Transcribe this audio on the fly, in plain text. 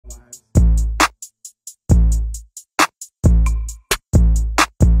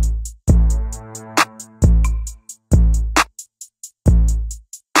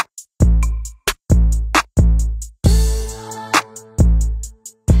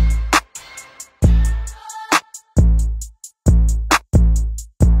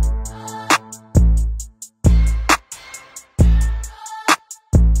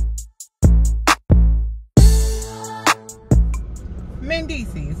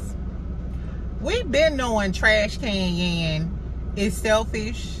We've been knowing Trash Can Yan is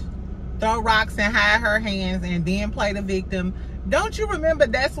selfish, throw rocks and hide her hands, and then play the victim. Don't you remember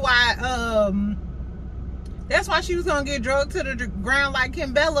that's why she was gonna get drugged to the ground like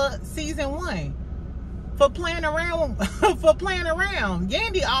Kimbella season 1 for playing around. For playing around.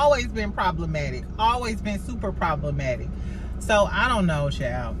 Yandy always been problematic, always been super problematic. So I don't know,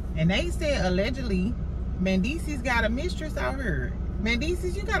 child. And they said allegedly Mendecees got a mistress out here.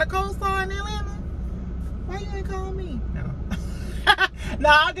 Mendecees, you got a co-star in Atlanta? Why you ain't calling me? No. No,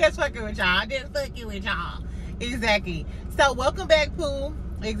 I'm just fucking with y'all. Exactly. So welcome back, Pooh.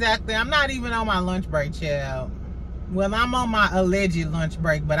 Exactly. I'm not even on my lunch break, child. Well, I'm on my alleged lunch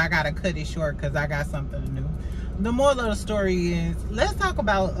break, but I gotta cut it short because I got something to do. The moral of the story is, let's talk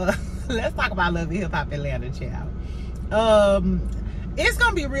about Love and Hip Hop Atlanta, child. It's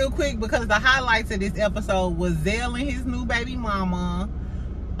gonna be real quick because the highlights of this episode was Zell and his new baby mama,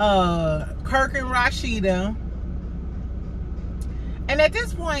 Kirk and Rashida. And at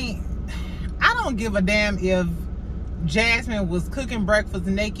this point, I don't give a damn if Jasmine was cooking breakfast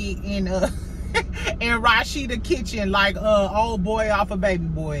naked in Rashida kitchen like old boy off a baby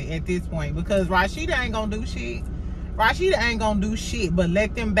boy at this point, because Rashida ain't gonna do shit. Rashida ain't gonna do shit but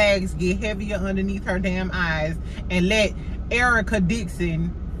let them bags get heavier underneath her damn eyes and let Erica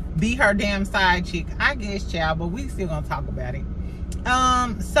Dixon be her damn side chick. I guess, child, but we still gonna talk about it.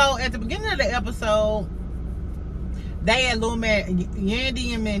 So at the beginning of the episode, they had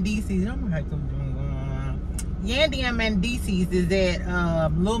Yandy and Mendecees. Yandy and Mendecees is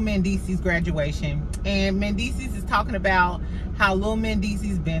at Lil Mendecees' graduation, and Mendecees is talking about how Lil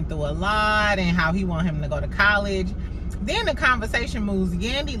Mendecees been through a lot and how he want him to go to college. Then the conversation moves.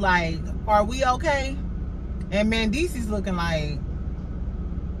 Yandy like, "Are we okay?" And Mendecees looking like,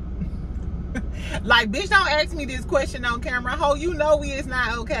 like, bitch, don't ask me this question on camera. Ho, you know we is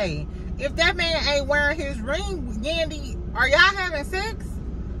not okay. If that man ain't wearing his ring, Yandy, are y'all having sex?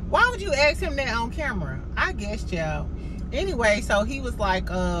 Why would you ask him that on camera? I guess, y'all. Anyway, so he was like,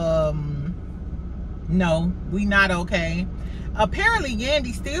 no, we not okay. Apparently,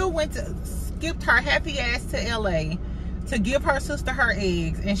 Yandy still skipped her happy ass to LA to give her sister her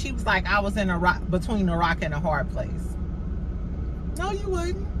eggs. And she was like, I was in between a rock and a hard place. No, you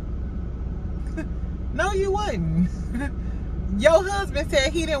wouldn't. No, you wouldn't. Your husband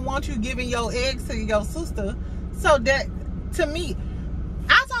said he didn't want you giving your eggs to your sister. So that, to me,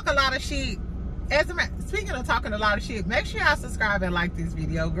 I talk a lot of shit. Speaking of talking a lot of shit, make sure y'all subscribe and like this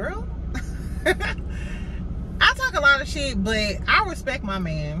video, girl. I talk a lot of shit, but I respect my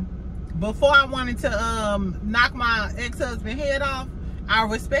man. Before I wanted to knock my ex-husband head off, I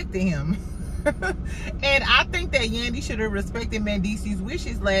respected him. And I think that Yandy should have respected Mendecees'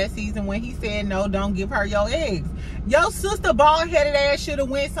 wishes last season when he said, no, don't give her your eggs. Your sister bald-headed ass should have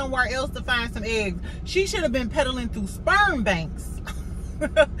went somewhere else to find some eggs. She should have been peddling through sperm banks.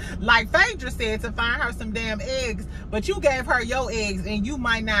 Like Phaedra said, to find her some damn eggs. But you gave her your eggs and you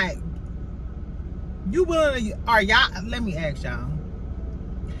might not. You willing to, are y'all, let me ask y'all.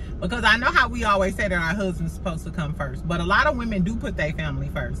 Because I know how we always say that our husband's supposed to come first. But a lot of women do put their family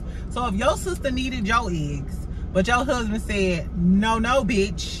first. So if your sister needed your eggs, but your husband said, no, no,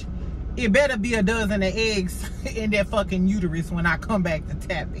 bitch, it better be a dozen of eggs in that fucking uterus when I come back to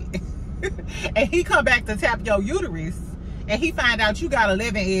tap it. And he come back to tap your uterus, and he find out you got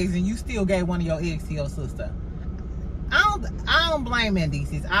 11 eggs and you still gave one of your eggs to your sister. I don't blame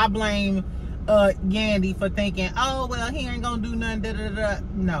Mendecees. I blame Yandy for thinking, oh well, he ain't gonna do nothing, da, da, da.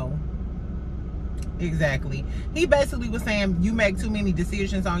 No, exactly. He basically was saying, you make too many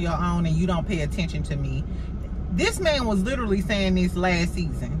decisions on your own and you don't pay attention to me. This man was literally saying this last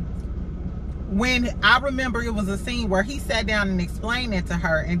season, when I remember it was a scene where he sat down and explained it to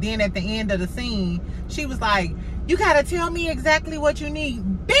her, and then at the end of the scene she was like, you gotta tell me exactly what you need.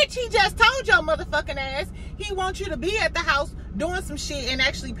 Bitch, he just told your motherfucking ass he wants you to be at the house doing some shit and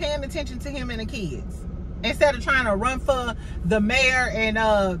actually paying attention to him and the kids, instead of trying to run for the mayor and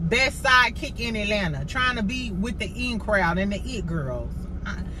best sidekick in Atlanta, trying to be with the in crowd and the it girls.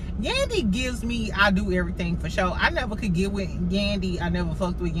 Yandy gives me, I do everything for show. I never could get with Yandy. I never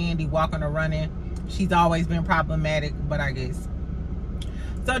fucked with Yandy walking or running. She's always been problematic, but I guess.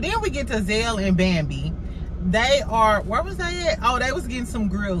 So then we get to Zell and Bambi. They are, where was they at? Oh, they was getting some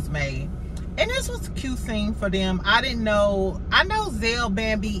grills made. And this was a cute scene for them. I didn't know, I know Zell,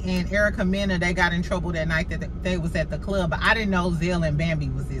 Bambi, and Erica Mena, they got in trouble that night that they was at the club, but I didn't know Zell and Bambi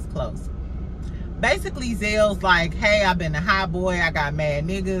was this close. Basically, Zell's like, hey, I've been a hot boy. I got mad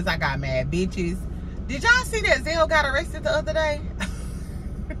niggas. I got mad bitches. Did y'all see that Zell got arrested the other day?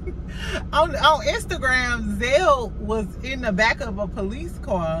 on Instagram, Zell was in the back of a police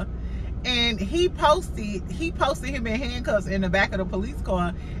car, And he posted him in handcuffs in the back of the police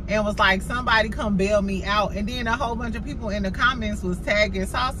car and was like, somebody come bail me out. And then a whole bunch of people in the comments was tagging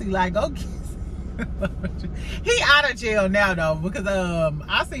Saucy like, okay. He out of jail now though, because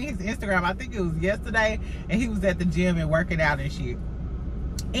I seen his Instagram, I think it was yesterday, and he was at the gym and working out and shit.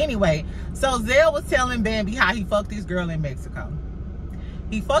 Anyway, so Zell was telling Bambi how he fucked this girl in Mexico.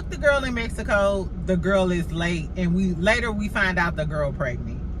 He fucked the girl in Mexico, the girl is late, and later we find out the girl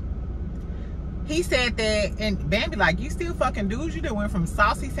pregnant. He said that, and Bambi like, you still fucking dudes? You done went from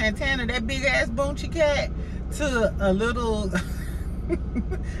Saucy Santana, that big ass boonchie cat, to a little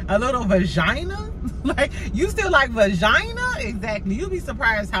a little vagina? Like, you still like vagina? Exactly. You'll be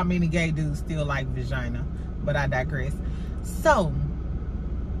surprised how many gay dudes still like vagina. But I digress. So,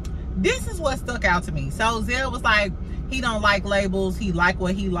 this is what stuck out to me. So, Zell was like, he don't like labels. He like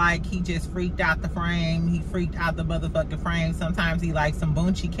what he like. He just freaked out the frame. He freaked out the motherfucking frame. Sometimes he likes some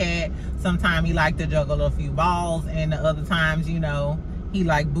boonchie cat. Sometimes he like to juggle a few balls. And the other times, you know, he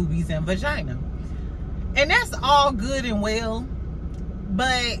like boobies and vagina. And that's all good and well.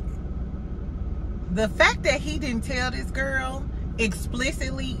 But the fact that he didn't tell this girl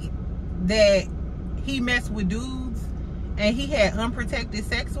explicitly that he messed with dudes and he had unprotected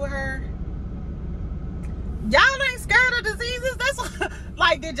sex with her, y'all ain't scared of diseases? That's what,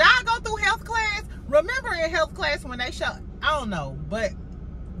 like, did y'all go through health class? Remember in health class when they showed, I don't know, but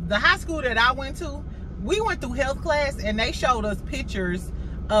the high school that I went to, we went through health class and they showed us pictures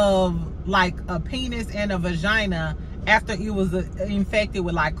of like a penis and a vagina after it was infected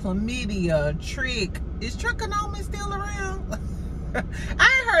with like chlamydia, trick. Is trichomonas still around? I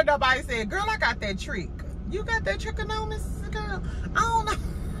ain't heard nobody say, girl, I got that trick. You got that trichomonas, girl? I don't know.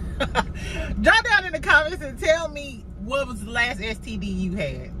 Drop down in the comments and tell me what was the last STD you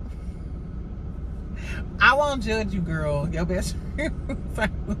had. I won't judge you, girl. Your best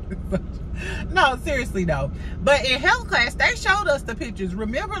friend. No, seriously though. But in health class, they showed us the pictures.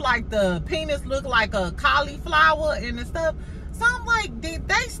 Remember, like, the penis looked like a cauliflower and the stuff. So I'm like, did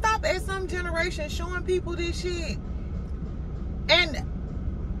they stop at some generation showing people this shit? And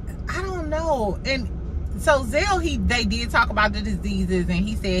I don't know. And so Zell, they did talk about the diseases, and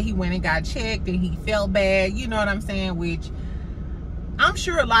he said he went and got checked and he felt bad. You know what I'm saying? Which I'm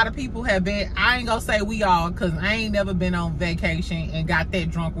sure a lot of people have been. I ain't gonna say we all, because I ain't never been on vacation and got that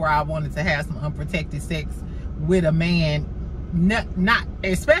drunk where I wanted to have some unprotected sex with a man. Not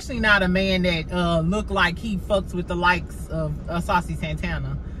especially not a man that looked like he fucks with the likes of Saucy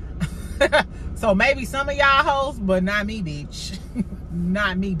Santana. So maybe some of y'all hoes, but not me, bitch.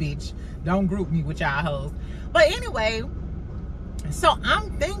 Not me, bitch. Don't group me with y'all hoes. But anyway, so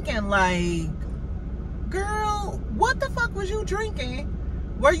I'm thinking like, girl, what the fuck was you drinking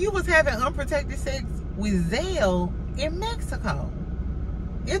where you was having unprotected sex with Zell in Mexico?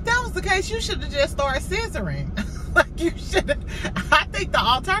 If that was the case, you should have just started scissoring. Like, you should have. I think the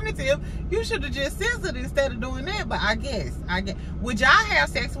alternative, you should have just scissored instead of doing that. But I guess. Would y'all have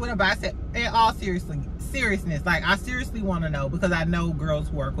sex with a bisexual? In all seriousness, like, I seriously want to know, because I know girls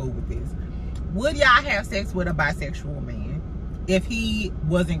who are cool with this. Would y'all have sex with a bisexual man if he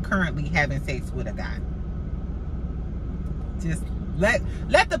wasn't currently having sex with a guy? Just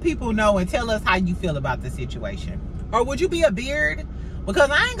let the people know and tell us how you feel about the situation. Or would you be a beard?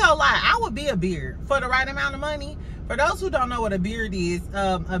 Because I ain't gonna lie, I would be a beard for the right amount of money. For those who don't know what a beard is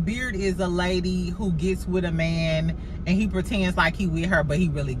a lady who gets with a man and he pretends like he with her, but he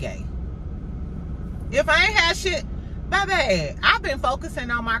really gay. If I ain't had shit, baby, I've been focusing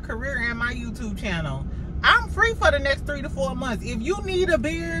on my career and my YouTube channel. I'm free for the next 3 to 4 months. If you need a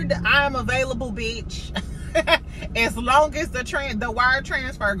beard, I'm available, bitch. As long as the wire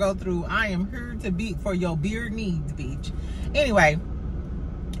transfer go through, I am here to be for your beard needs, bitch. Anyway,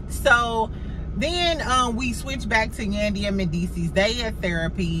 so then we switch back to Yandy and Mendecees. They at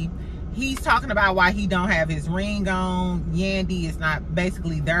therapy. He's talking about why he don't have his ring on. Yandy is not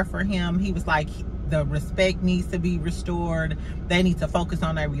basically there for him. He was like, the respect needs to be restored. They need to focus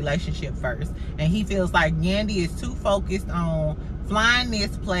on their relationship first. And he feels like Yandy is too focused on flying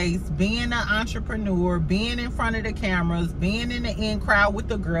this place, being an entrepreneur, being in front of the cameras, being in the in crowd with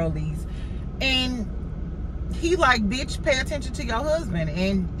the girlies. And he like, bitch, pay attention to your husband.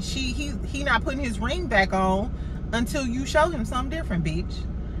 And he not putting his ring back on until you show him something different, bitch.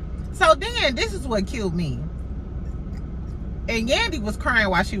 So then, this is what killed me. And Yandy was crying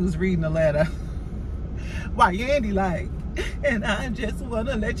while she was reading the letter. Why Yandy like, and I just want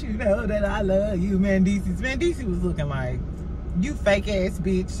to let you know that I love you, Mendecees. Mendecees was looking like, you fake ass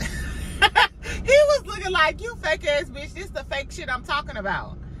bitch. He was looking like, you fake ass bitch. This is the fake shit I'm talking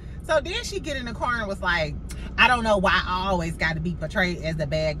about. So then she get in the car and was like, I don't know why I always got to be portrayed as the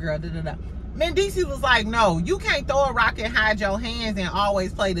bad girl. Da, da, da. Mendecees was like, no, you can't throw a rock and hide your hands and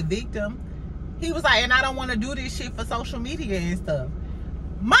always play the victim. He was like, and I don't want to do this shit for social media and stuff.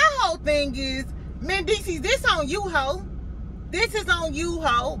 My whole thing is, Mendecees, this on you, ho. This is on you,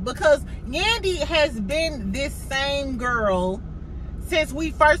 ho. Because Yandy has been this same girl since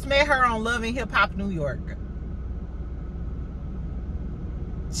we first met her on Love and Hip Hop New York.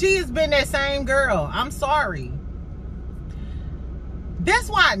 She has been that same girl. I'm sorry. That's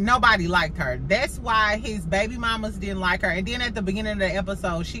why nobody liked her. That's why his baby mamas didn't like her. And then at the beginning of the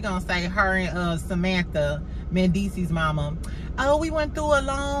episode, she gonna say her and Samantha, Mendecees' mama, oh, we went through a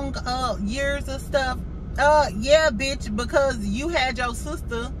long years of stuff. Yeah, bitch, because you had your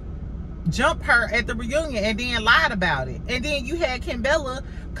sister jump her at the reunion and then lied about it. And then you had Kimbella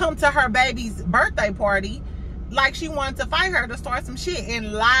come to her baby's birthday party like she wanted to fight her to start some shit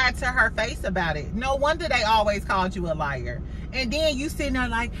and lied to her face about it. No wonder they always called you a liar. And then you sitting there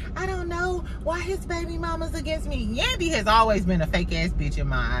like, I don't know why his baby mama's against me. Yandy has always been a fake ass bitch in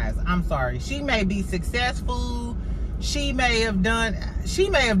my eyes. I'm sorry. She may be successful. She may have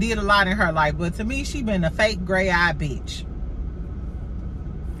did a lot in her life, but to me, she been a fake gray-eyed bitch.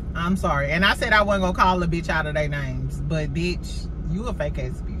 I'm sorry. And I said I wasn't gonna call a bitch out of their names, but bitch, you a fake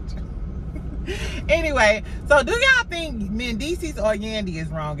ass bitch. Anyway, so do y'all think Mendecees or Yandy is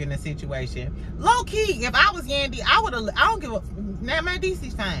wrong in the situation? Low key, if I was Yandy, I don't give a, now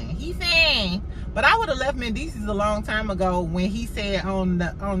Mendecees fine, he fine, but I would have left Mendecees a long time ago when he said on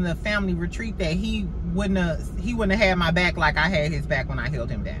the family retreat that he wouldn't have had my back like I had his back when I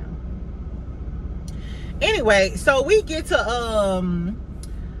held him down. Anyway, so we get to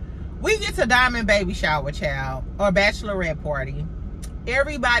Diamond baby shower, child, or bachelorette party.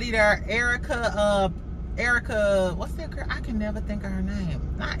 Everybody there, Erica, what's that girl? I can never think of her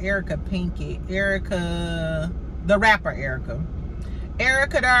name. Not Erica Pinkett, Erica, the rapper Erica.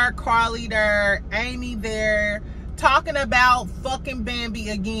 Erica there, Karlie there, Amy there, talking about fucking Bambi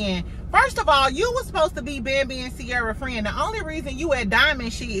again. First of all, you was supposed to be Bambi and Sierra friend. The only reason you at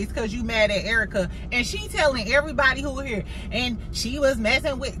Diamond shit is because you mad at Erica. And she telling everybody who here. And she was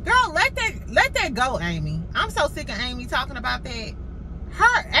messing with, girl, let that go, Amy. I'm so sick of Amy talking about that.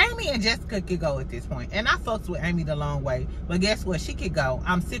 Amy and Jessica could go at this point. And I fucks with Amy the long way. But guess what? She could go.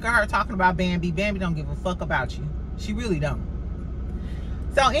 I'm sick of her talking about Bambi. Bambi don't give a fuck about you. She really don't.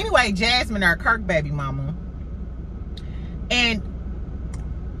 So anyway, Jasmine, our Kirk baby mama. And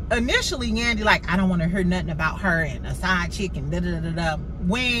initially, Yandy like, I don't want to hear nothing about her and a side chick and da-da-da-da.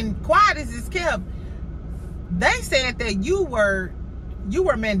 When quiet as is kept, they said that you were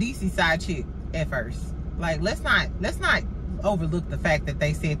Mendecees' side chick at first. Like, let's not overlook the fact that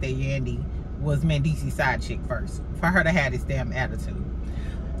they said that Yandy was Mendecees' side chick first for her to have this damn attitude.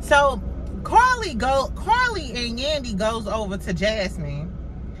 So Karlie and Yandy goes over to Jasmine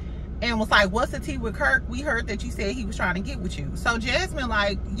and was like, what's the tea with Kirk? We heard that you said he was trying to get with you. So Jasmine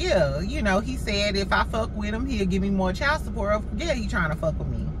like, yeah, you know, he said if I fuck with him, he'll give me more child support. Yeah, he trying to fuck with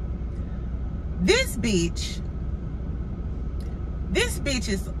me. This bitch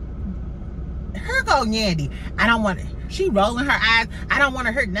is, here go Yandy. I don't want to, she rolling her eyes. I don't want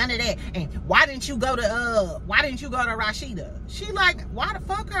to hurt none of that. And why didn't you go to Rashida? She like, why the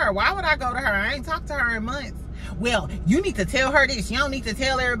fuck her? Why would I go to her? I ain't talked to her in months. Well, you need to tell her this. You don't need to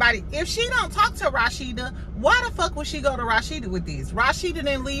tell everybody. If she don't talk to Rashida, why the fuck would she go to Rashida with this? Rashida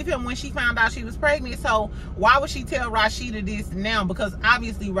didn't leave him when she found out she was pregnant. So why would she tell Rashida this now? Because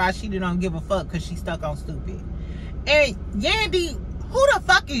obviously Rashida don't give a fuck because she's stuck on stupid. And Yandy, who the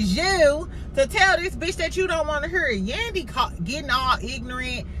fuck is you to tell this bitch that you don't want to hear it? Yandy getting all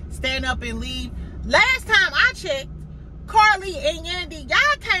ignorant, stand up and leave. Last time I checked, Karlie and Yandy,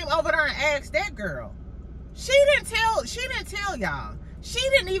 y'all came over there and asked that girl. She didn't tell y'all. She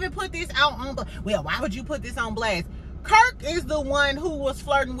didn't even put this out on, well, why would you put this on blast? Kirk is the one who was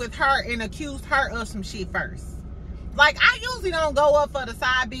flirting with her and accused her of some shit first. Like, I usually don't go up for the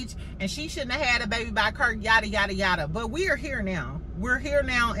side bitch and she shouldn't have had a baby by Kirk, yada, yada, yada. But we are here now. We're here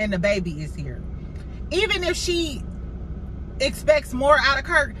now and the baby is here. Even if she expects more out of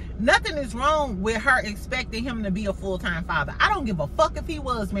Kirk, nothing is wrong with her expecting him to be a full-time father. I don't give a fuck if he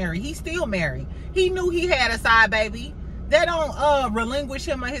was married. He's still married. He knew he had a side baby. They don't relinquish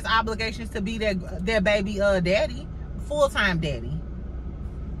him of his obligations to be their baby daddy, full-time daddy.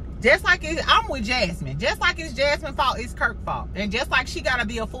 Just like I'm with Jasmine. Just like it's Jasmine's fault, it's Kirk's fault. And just like she got to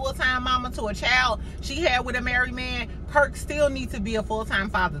be a full-time mama to a child she had with a married man, Kirk still needs to be a full-time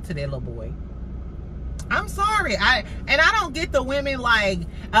father to that little boy. I'm sorry. I don't get the women like,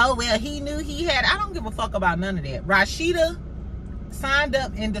 oh, well, he knew he had. I don't give a fuck about none of that. Rashida signed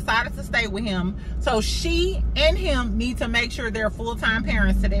up and decided to stay with him. So she and him need to make sure they're full-time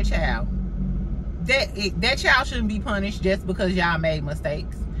parents to their child. That child shouldn't be punished just because y'all made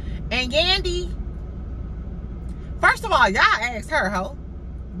mistakes. And Yandy, first of all, y'all asked her, ho.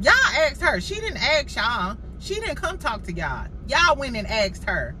 Y'all asked her. She didn't ask y'all. She didn't come talk to y'all. Y'all went and asked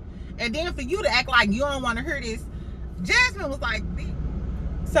her. And then for you to act like you don't want to hear this, Jasmine was like,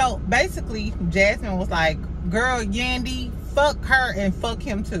 so basically, Jasmine was like, girl, Yandy, fuck her and fuck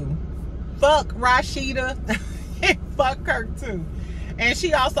him too. Fuck Rashida and fuck her too. And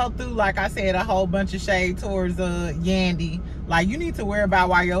she also threw, like I said, a whole bunch of shade towards Yandy. Like, you need to worry about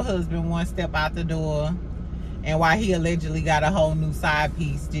why your husband one step out the door and why he allegedly got a whole new side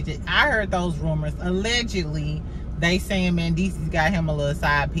piece. I heard those rumors. Allegedly, they saying Mendecees got him a little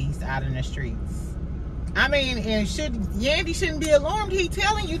side piece out in the streets. I mean, and Yandy shouldn't be alarmed. He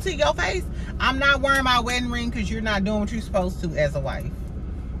telling you to your face, I'm not wearing my wedding ring because you're not doing what you're supposed to as a wife.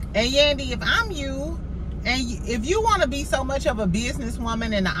 And Yandy, if I'm you, and if you want to be so much of a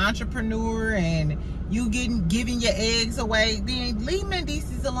businesswoman and an entrepreneur and you giving your eggs away, then leave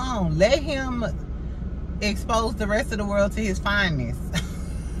Mendecees alone. Let him expose the rest of the world to his fineness.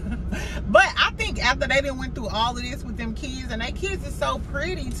 But I think after they done went through all of this with them kids, and their kids is so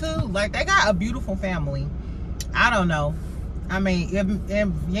pretty too. Like, they got a beautiful family. I don't know. I mean, if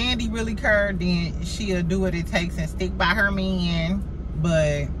Yandy really cared, then she'll do what it takes and stick by her man.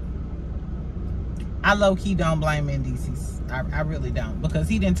 But I low-key don't blame Mendecees. I really don't. Because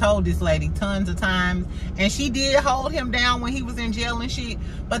he done told this lady tons of times. And she did hold him down when he was in jail and shit.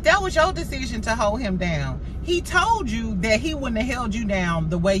 But that was your decision to hold him down. He told you that he wouldn't have held you down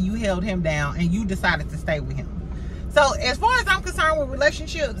the way you held him down. And you decided to stay with him. So as far as I'm concerned with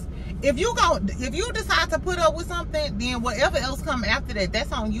relationships, if you decide to put up with something, then whatever else come after that,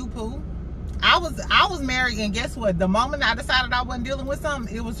 that's on you, poo. I was married, and guess what? The moment I decided I wasn't dealing with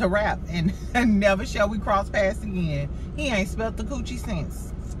something, it was a wrap. And never shall we cross paths again. He ain't spelt the coochie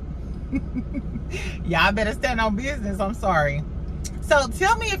since. Y'all better stand on business. I'm sorry. So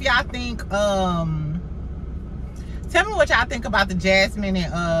tell me if y'all think, tell me what y'all think about the Jasmine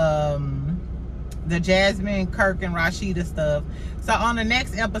and the Jasmine, Kirk, and Rashida stuff. So on the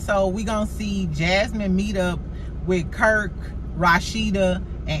next episode, we gonna see Jasmine meet up with Kirk, Rashida,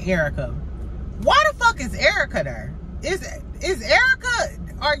 and Erica. Why the fuck is Erica there? Is Erica,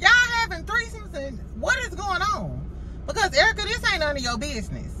 are y'all having threesomes, and what is going on? Because Erica, this ain't none of your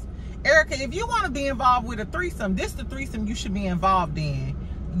business. Erica, if you want to be involved with a threesome, this the threesome you should be involved in.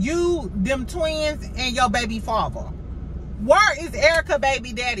 You, them twins, and your baby father. Where is Erica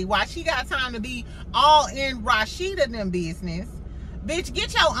baby daddy? Why she got time to be all in Rashida them business? Bitch,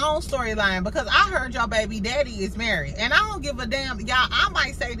 get your own storyline, because I heard your baby daddy is married. And I don't give a damn. Y'all, I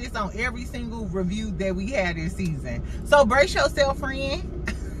might say this on every single review that we had this season. So brace yourself,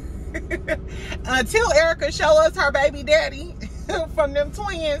 friend. Until Erica show us her baby daddy from them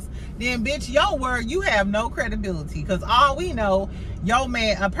twins, then bitch, your word, you have no credibility. Because all we know, your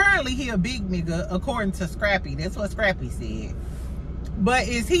man, apparently he a big nigga, according to Scrappy. That's what Scrappy said. But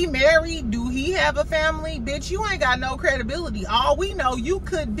is he married? Do he have a family? Bitch, you ain't got no credibility. All we know, you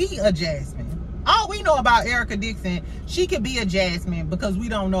could be a Jasmine. All we know about Erica Dixon, she could be a Jasmine, because we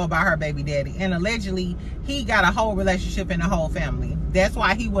don't know about her baby daddy. And allegedly, he got a whole relationship and a whole family. That's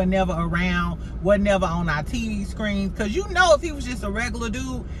why he was never around, was never on our TV screens. Because you know, if he was just a regular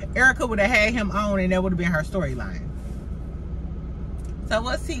dude, Erica would have had him on, and that would have been her storyline. So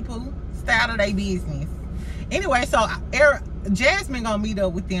what's T-Poo? Stay out of their business. Anyway, so Jasmine gonna meet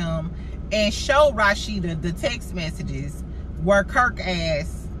up with them and show Rashida the text messages where Kirk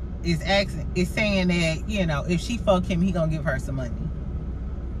ass is saying that, you know, if she fuck him, he gonna give her some money.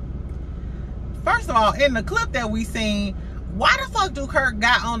 First of all, in the clip that we seen, why the fuck do Kirk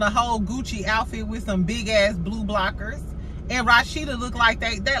got on the whole Gucci outfit with some big ass blue blockers, and Rashida look like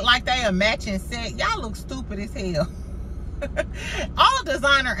they a matching set? Y'all look stupid as hell. All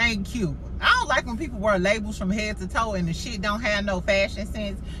designer ain't cute. I don't like when people wear labels from head to toe and the shit don't have no fashion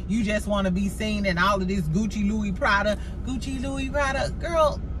sense. You just want to be seen in all of this Gucci, Louis, Prada. Gucci, Louis, Prada.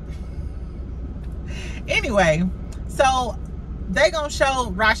 Girl. Anyway, so they gonna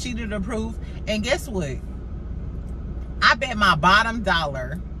show Rashida the proof. And guess what? I bet my bottom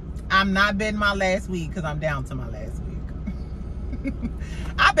dollar. I'm not betting my last week because I'm down to my last week.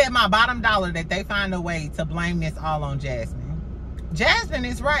 I bet my bottom dollar that they find a way to blame this all on Jasmine. Jasmine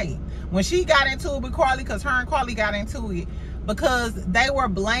is right. When she got into it with Karlie, because her and Karlie got into it because they were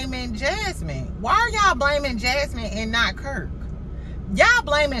blaming Jasmine. Why are y'all blaming Jasmine and not Kirk? Y'all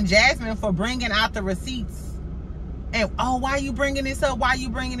blaming Jasmine for bringing out the receipts And, oh, why you bringing this up? Why you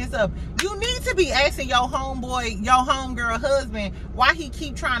bringing this up? You need to be asking your homeboy, your homegirl husband, why he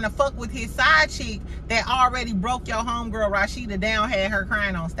keep trying to fuck with his side chick that already broke your homegirl Rashida down, had her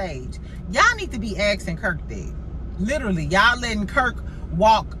crying on stage. Y'all need to be asking Kirk that. Literally, y'all letting Kirk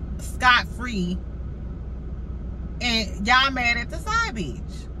walk scot-free, and y'all mad at the side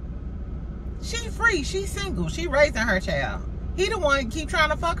bitch. She free, she single, she raising her child. He the one keep trying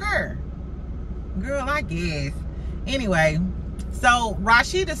to fuck her. Girl, I guess. Anyway, so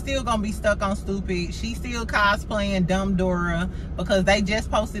Rashida's still gonna be stuck on stupid. She's still cosplaying Dumb Dora because they just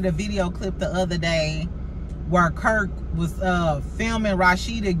posted a video clip the other day where Kirk was filming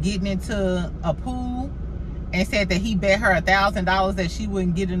Rashida getting into a pool and said that he bet her $1,000 that she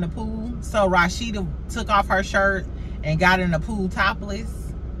wouldn't get in the pool. So Rashida took off her shirt and got in the pool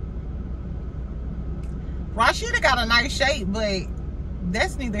topless. Rashida got a nice shape, but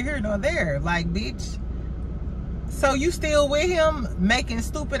that's neither here nor there. Like, bitch. So you still with him making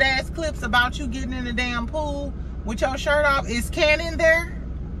stupid ass clips about you getting in the damn pool with your shirt off? Is Cannon there?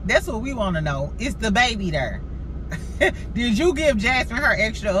 That's what we want to know. Is the baby there? Did you give Jasmine her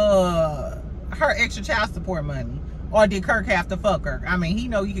extra child support money? Or did Kirk have to fuck her? I mean, he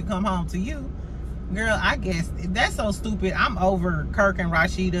know he could come home to you. Girl, I guess that's so stupid. I'm over Kirk and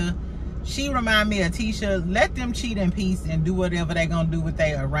Rashida. She remind me of Tisha. Let them cheat in peace and do whatever they gonna do with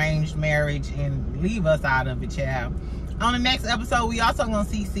their arranged marriage and leave us out of it, child. On the next episode, we also gonna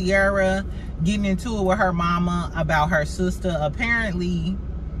see Sierra getting into it with her mama about her sister. Apparently,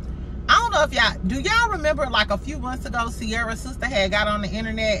 I don't know if y'all remember, like a few months ago, Sierra's sister had got on the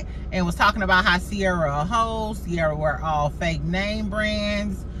internet and was talking about how Sierra a hoe, Sierra wear all fake name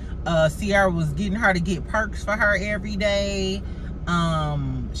brands. Sierra was getting her to get perks for her every day.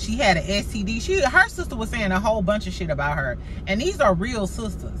 She had an STD. Her sister was saying a whole bunch of shit about her. And these are real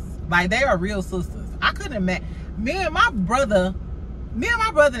sisters. Like, they are real sisters. I couldn't imagine. Me and my brother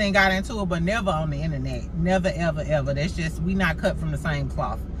didn't got into it, but never on the internet. Never, ever, ever. That's just, we not cut from the same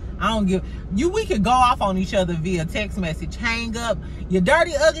cloth. I don't give you. We could go off on each other via text message. Hang up. You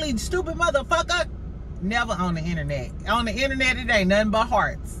dirty, ugly, stupid motherfucker. Never on the internet. On the internet, it ain't nothing but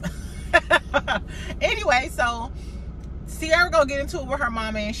hearts. Anyway, so Sierra gonna get into it with her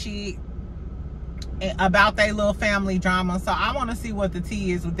mama and shit about their little family drama. So I want to see what the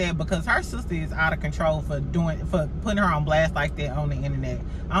tea is with that, because her sister is out of control for putting her on blast like that on the internet.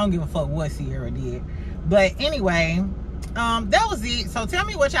 I don't give a fuck what Sierra did. But anyway, that was it. So tell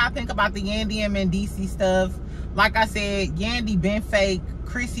me what y'all think about the Yandy and Mendecees stuff. Like I said, Yandy been fake.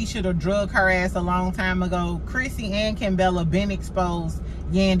 Chrissy should have drugged her ass a long time ago. Chrissy and Kimbella been exposed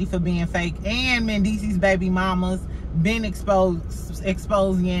Yandy for being fake, and Mendecees' baby mamas been exposed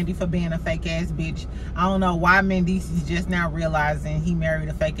Yandy for being a fake ass bitch. I don't know why Mendecees just now realizing he married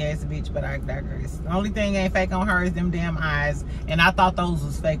a fake ass bitch, but I digress. The only thing ain't fake on her is them damn eyes, and I thought those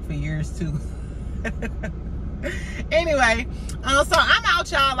was fake for years too. Anyway, so I'm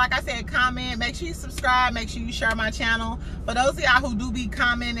out, y'all. Like I said, comment, make sure you subscribe, make sure you share my channel. For those of y'all who do be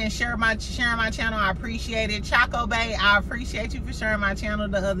commenting and sharing my channel, I appreciate it. Choco Bay, I appreciate you for sharing my channel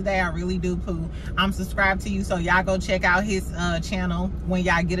the other day. I really do, Pooh. I'm subscribed to you, so y'all go check out his channel when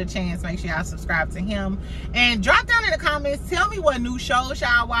y'all get a chance. Make sure y'all subscribe to him, and drop down in the comments, tell me what new shows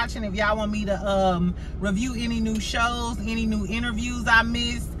y'all watching, if y'all want me to review any new shows, any new interviews I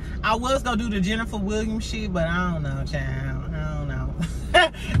missed. I was gonna do the Jennifer Williams shit, but I don't know, child. I don't know.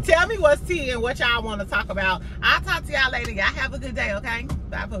 Tell me what's tea and what y'all want to talk about. I'll talk to y'all later. Y'all have a good day, okay?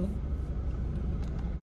 Bye, Pooh.